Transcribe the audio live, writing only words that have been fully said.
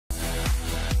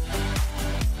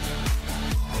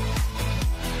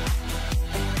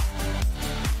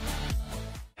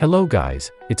Hello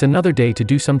guys, it's another day to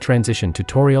do some transition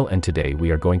tutorial, and today we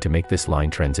are going to make this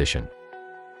line transition.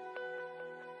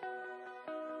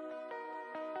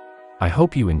 I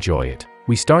hope you enjoy it.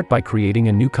 We start by creating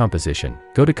a new composition.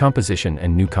 Go to Composition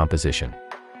and New Composition.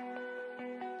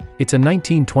 It's a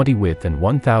 1920 width and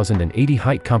 1080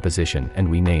 height composition, and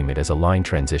we name it as a line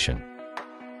transition.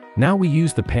 Now we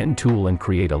use the pen tool and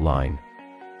create a line.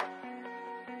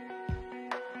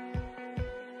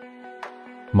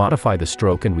 Modify the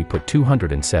stroke and we put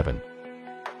 207.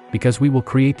 Because we will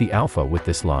create the alpha with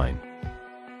this line.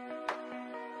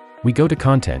 We go to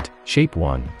Content, Shape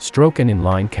 1, Stroke and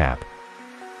Inline Cap.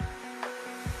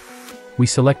 We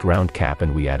select Round Cap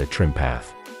and we add a trim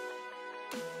path.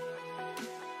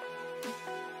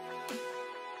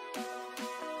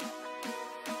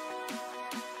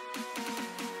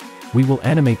 We will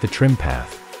animate the trim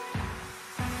path.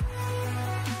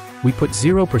 We put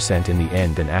 0% in the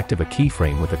end and active a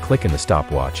keyframe with a click in the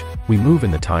stopwatch. We move in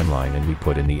the timeline and we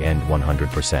put in the end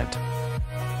 100%.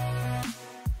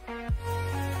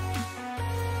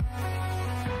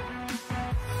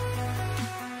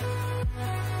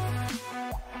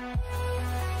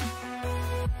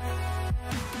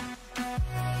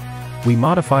 We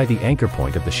modify the anchor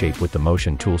point of the shape with the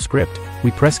Motion Tool script.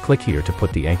 We press click here to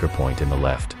put the anchor point in the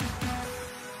left.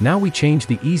 Now we change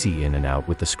the easy in and out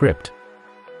with the script.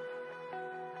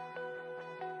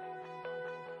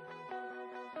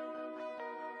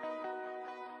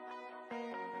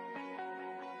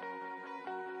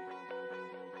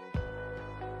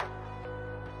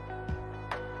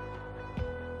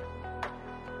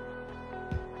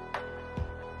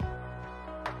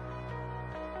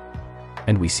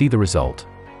 And we see the result.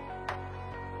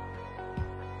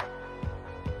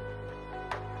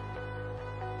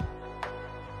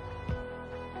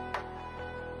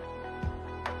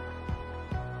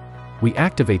 We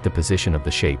activate the position of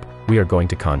the shape. We are going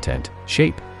to Content,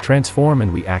 Shape, Transform,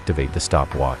 and we activate the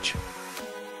stopwatch.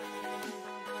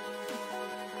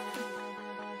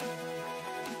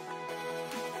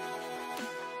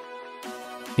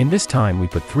 In this time we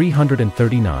put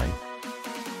 339.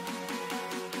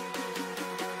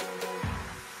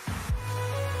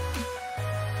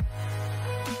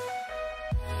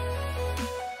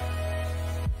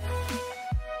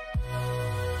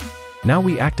 Now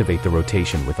we activate the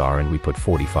rotation with R and we put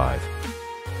 45.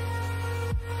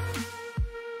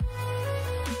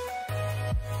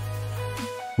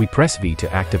 We press V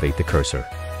to activate the cursor.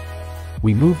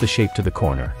 We move the shape to the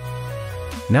corner.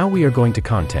 Now we are going to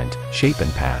Content, Shape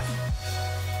and Path.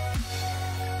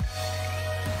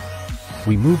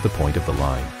 We move the point of the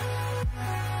line.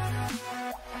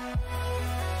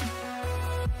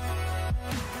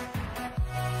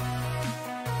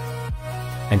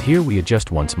 And here we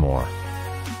adjust once more.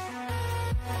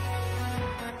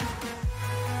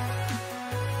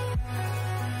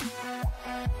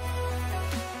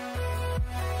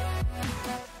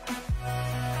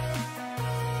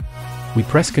 We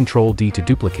press Ctrl D to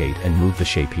duplicate and move the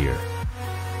shape here.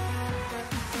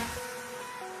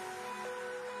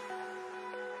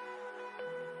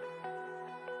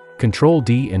 Ctrl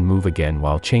D and move again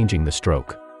while changing the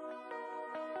stroke.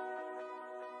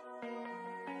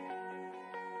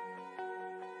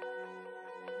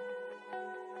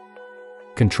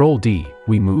 Ctrl D,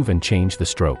 we move and change the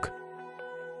stroke.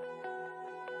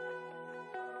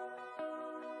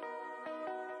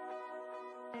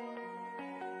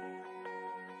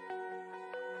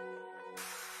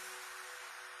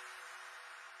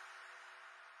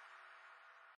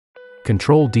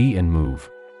 Ctrl D and move.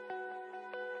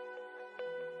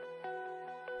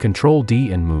 Ctrl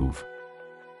D and move.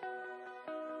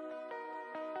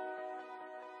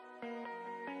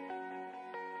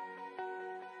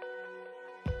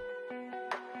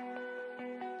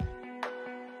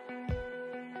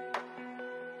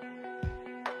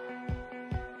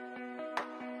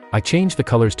 I change the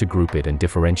colors to group it and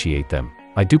differentiate them.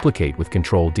 I duplicate with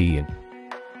Ctrl D and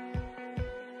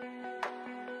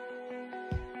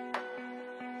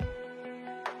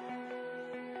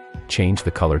change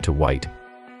the color to white.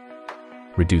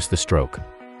 Reduce the stroke.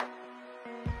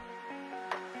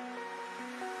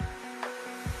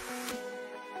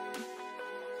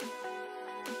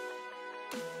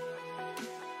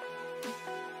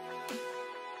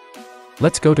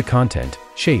 Let's go to Content,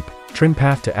 Shape, Trim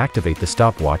Path to activate the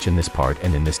stopwatch in this part,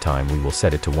 and in this time we will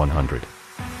set it to 100.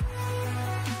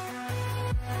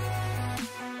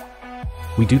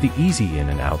 We do the easy in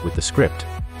and out with the script.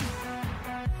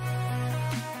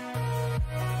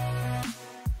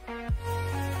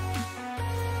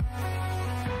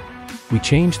 We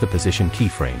change the position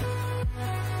keyframe.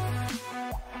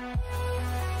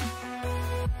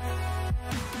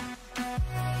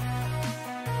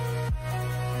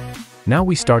 Now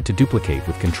we start to duplicate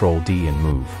with Ctrl D and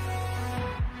move.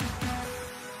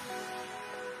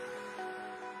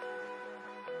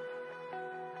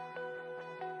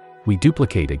 We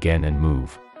duplicate again and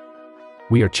move.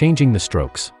 We are changing the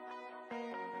strokes.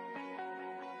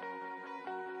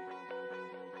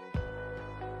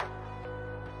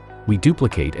 We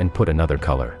duplicate and put another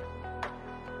color.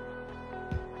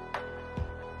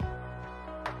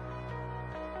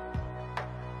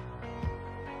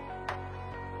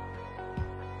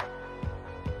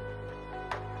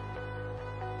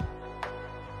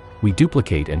 We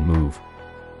duplicate and move.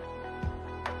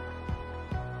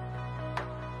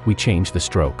 We change the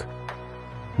stroke.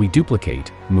 We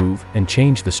duplicate, move, and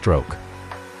change the stroke.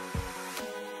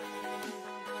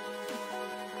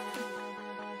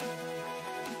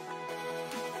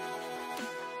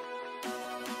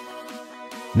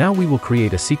 Now we will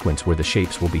create a sequence where the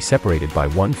shapes will be separated by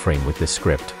one frame with this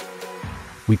script.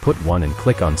 We put one and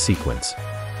click on Sequence.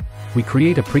 We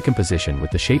create a precomposition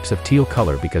with the shapes of teal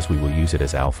color because we will use it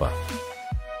as alpha.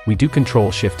 We do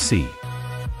Ctrl-Shift-C.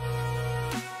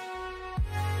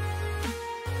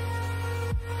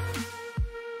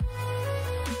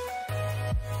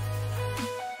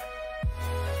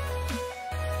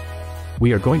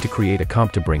 We are going to create a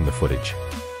comp to bring the footage.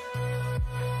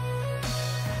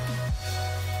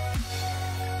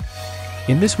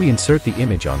 In this we insert the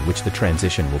image on which the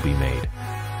transition will be made.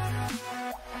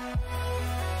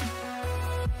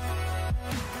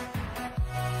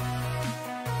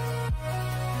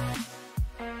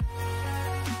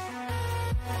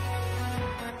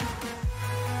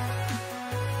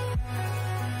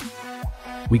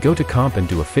 We go to Comp and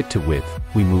do a Fit to Width,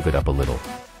 we move it up a little.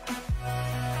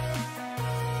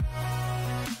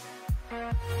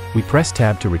 We press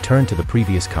Tab to return to the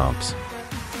previous comps.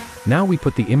 Now we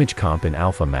put the image comp in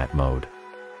alpha matte mode.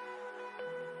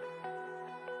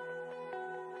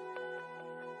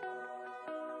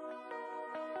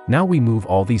 Now we move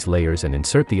all these layers and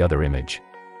insert the other image.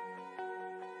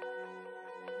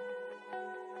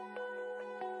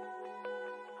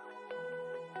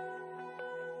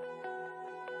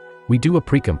 We do a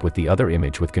precomp with the other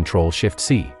image with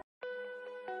Ctrl-Shift-C.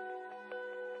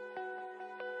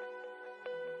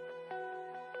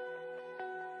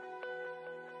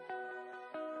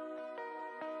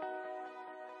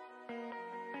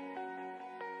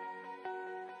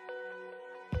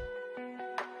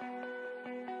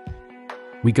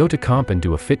 We go to Comp and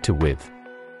do a Fit to Width.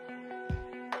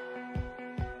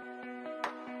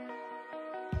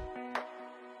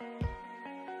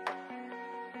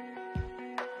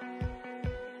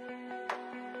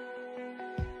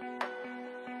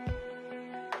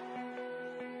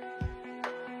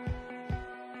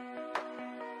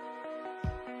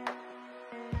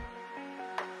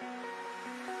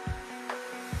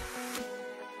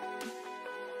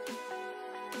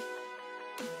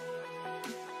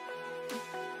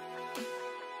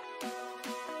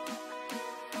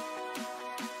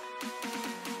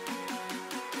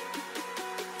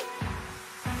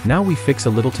 Now we fix a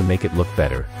little to make it look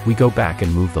better. We go back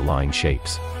and move the line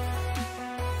shapes.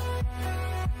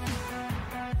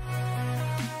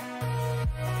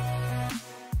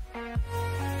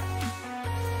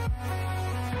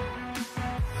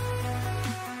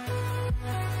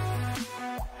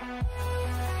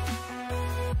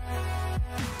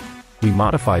 We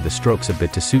modify the strokes a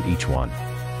bit to suit each one.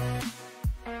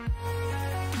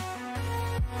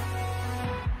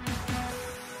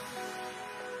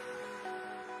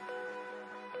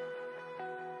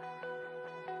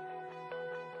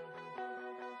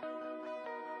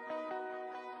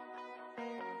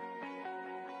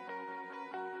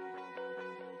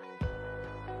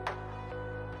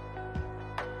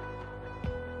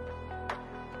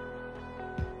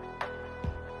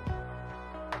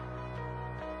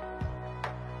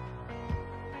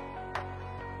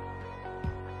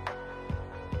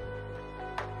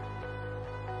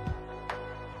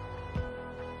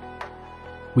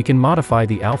 We can modify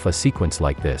the alpha sequence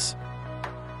like this.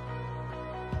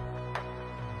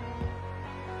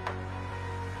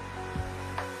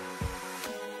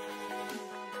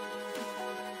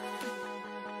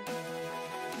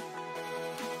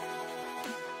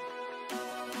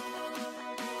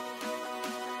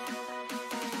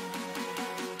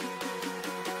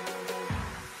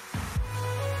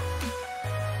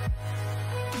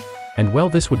 And well,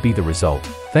 this would be the result.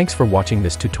 Thanks for watching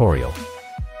this tutorial.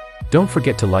 Don't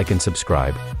forget to like and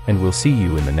subscribe, and we'll see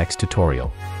you in the next tutorial.